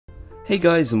Hey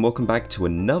guys, and welcome back to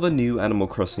another new Animal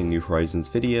Crossing New Horizons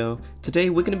video. Today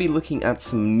we're going to be looking at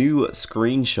some new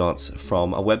screenshots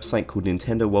from a website called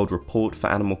NintendoWorldReport for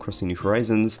Animal Crossing New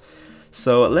Horizons.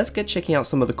 So let's get checking out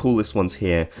some of the coolest ones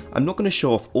here. I'm not going to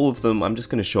show off all of them, I'm just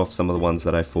going to show off some of the ones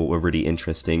that I thought were really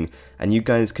interesting, and you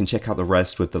guys can check out the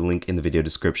rest with the link in the video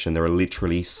description. There are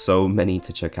literally so many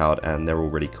to check out and they're all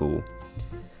really cool.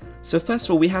 So first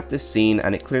of all, we have this scene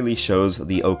and it clearly shows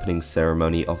the opening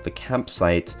ceremony of the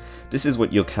campsite. This is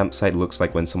what your campsite looks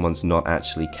like when someone's not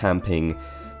actually camping.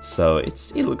 So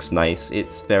it looks nice.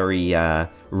 It's very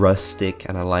rustic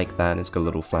and I like that. It's got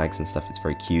little flags and stuff. It's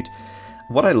very cute.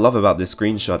 What I love about this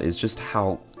screenshot is just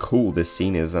how cool this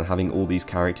scene is and having all these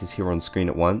characters here on screen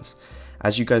at once.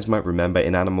 As you guys might remember,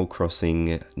 in Animal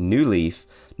Crossing New Leaf,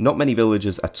 not many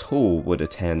villagers at all would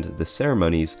attend the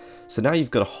ceremonies, so now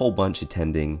you've got a whole bunch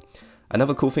attending.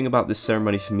 Another cool thing about this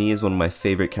ceremony for me is one of my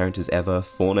favourite characters ever.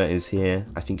 Fauna is here.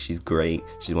 I think she's great.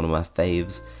 She's one of my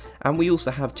faves. And we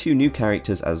also have two new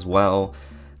characters as well.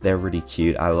 They're really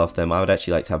cute. I love them. I would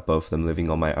actually like to have both of them living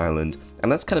on my island.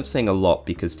 And that's kind of saying a lot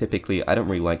because typically I don't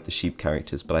really like the sheep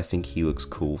characters, but I think he looks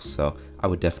cool, so I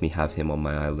would definitely have him on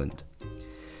my island.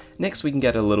 Next we can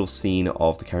get a little scene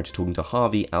of the character talking to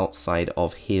Harvey outside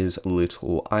of his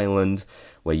little island,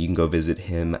 where you can go visit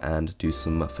him and do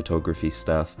some photography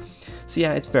stuff. So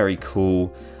yeah, it's very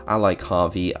cool. I like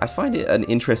Harvey. I find it an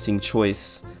interesting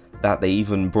choice that they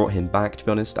even brought him back, to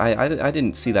be honest. I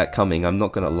didn't see that coming, I'm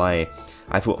not gonna lie.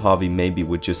 I thought Harvey maybe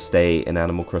would just stay in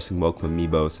Animal Crossing Welcome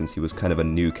Amiibo since he was kind of a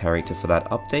new character for that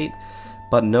update.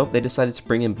 But nope, they decided to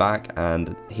bring him back,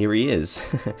 and here he is.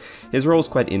 His role is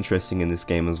quite interesting in this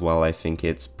game as well. I think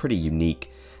it's pretty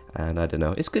unique, and I don't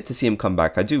know, it's good to see him come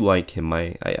back. I do like him.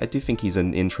 I do think he's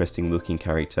an interesting looking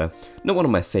character. Not one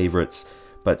of my favorites,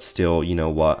 but still, you know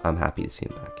what, I'm happy to see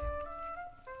him back.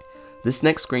 This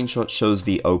next screenshot shows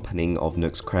the opening of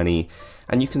Nook's Cranny,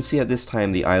 and you can see at this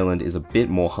time the island is a bit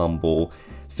more humble.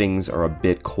 Things are a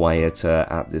bit quieter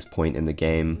at this point in the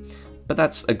game. But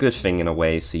that's a good thing in a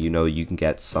way, so you know you can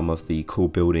get some of the cool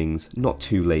buildings not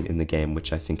too late in the game,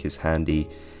 which I think is handy.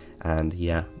 And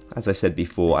yeah, as I said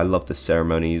before, I love the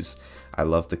ceremonies, I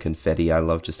love the confetti, I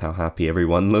love just how happy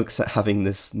everyone looks at having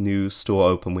this new store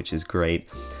open, which is great.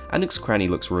 And Nook's Cranny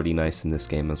looks really nice in this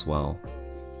game as well.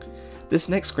 This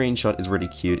next screenshot is really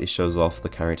cute. It shows off the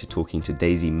character talking to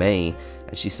Daisy May,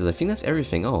 and she says, I think that's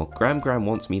everything. Oh, Gram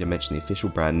wants me to mention the official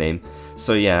brand name.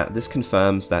 So yeah, this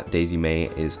confirms that Daisy May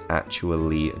is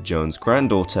actually Joan's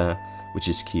granddaughter, which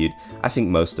is cute. I think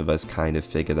most of us kind of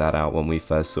figured that out when we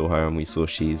first saw her and we saw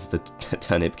she's the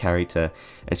turnip character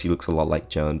and she looks a lot like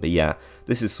Joan. But yeah,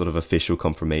 this is sort of official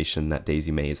confirmation that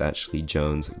Daisy May is actually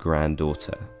Joan's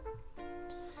granddaughter.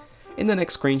 In the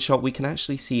next screenshot, we can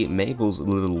actually see Mabel's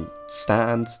little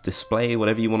stand, display,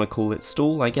 whatever you want to call it,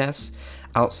 stall, I guess,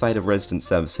 outside of resident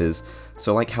services.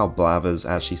 So like how Blathers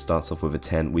actually starts off with a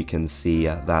tent, we can see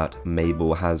that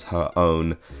Mabel has her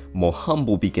own more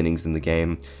humble beginnings in the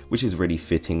game, which is really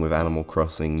fitting with Animal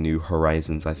Crossing New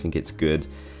Horizons. I think it's good.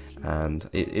 And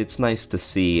it's nice to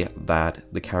see that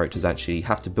the characters actually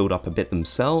have to build up a bit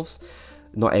themselves.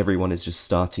 Not everyone is just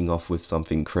starting off with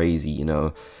something crazy, you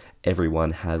know.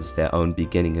 Everyone has their own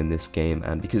beginning in this game,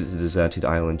 and because it's a deserted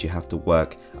island you have to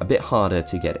work a bit harder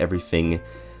to get everything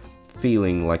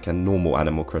feeling like a normal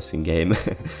Animal Crossing game.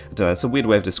 I don't know, it's a weird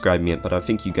way of describing it, but I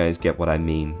think you guys get what I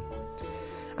mean.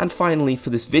 And finally, for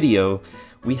this video,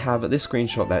 we have this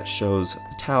screenshot that shows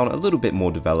the town a little bit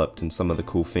more developed and some of the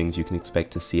cool things you can expect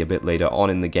to see a bit later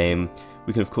on in the game.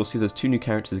 We can of course see those two new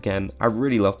characters again. I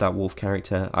really love that wolf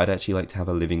character. I'd actually like to have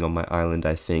her living on my island,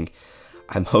 I think.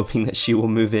 I'm hoping that she will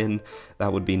move in,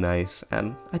 that would be nice,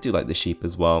 and I do like the sheep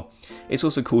as well. It's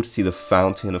also cool to see the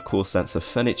fountain. Of course that's a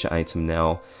furniture item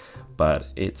now, but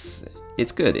it's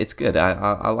good,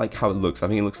 I like how it looks. I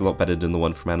think it looks a lot better than the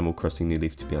one from Animal Crossing New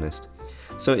Leaf, to be honest.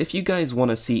 So if you guys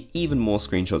want to see even more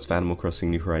screenshots for Animal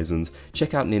Crossing New Horizons,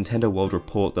 check out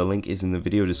NintendoWorldReport, the link is in the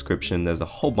video description. There's a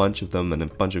whole bunch of them and a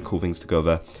bunch of cool things to go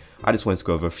over. I just wanted to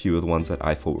go over a few of the ones that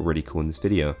I thought were really cool in this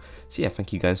video. So yeah,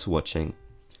 thank you guys for watching.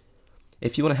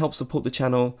 If you want to help support the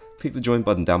channel, click the join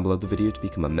button down below the video to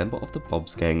become a member of the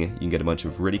Bob's Gang. You can get a bunch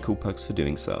of really cool perks for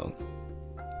doing so.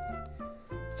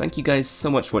 Thank you guys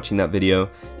so much for watching that video.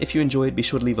 If you enjoyed, be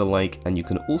sure to leave a like, and you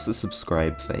can also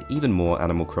subscribe for even more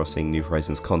Animal Crossing New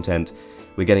Horizons content.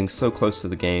 We're getting so close to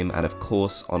the game, and of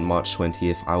course on March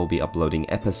 20th I will be uploading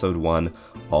episode 1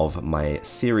 of my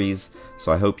series,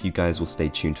 so I hope you guys will stay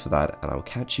tuned for that, and I will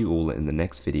catch you all in the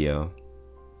next video.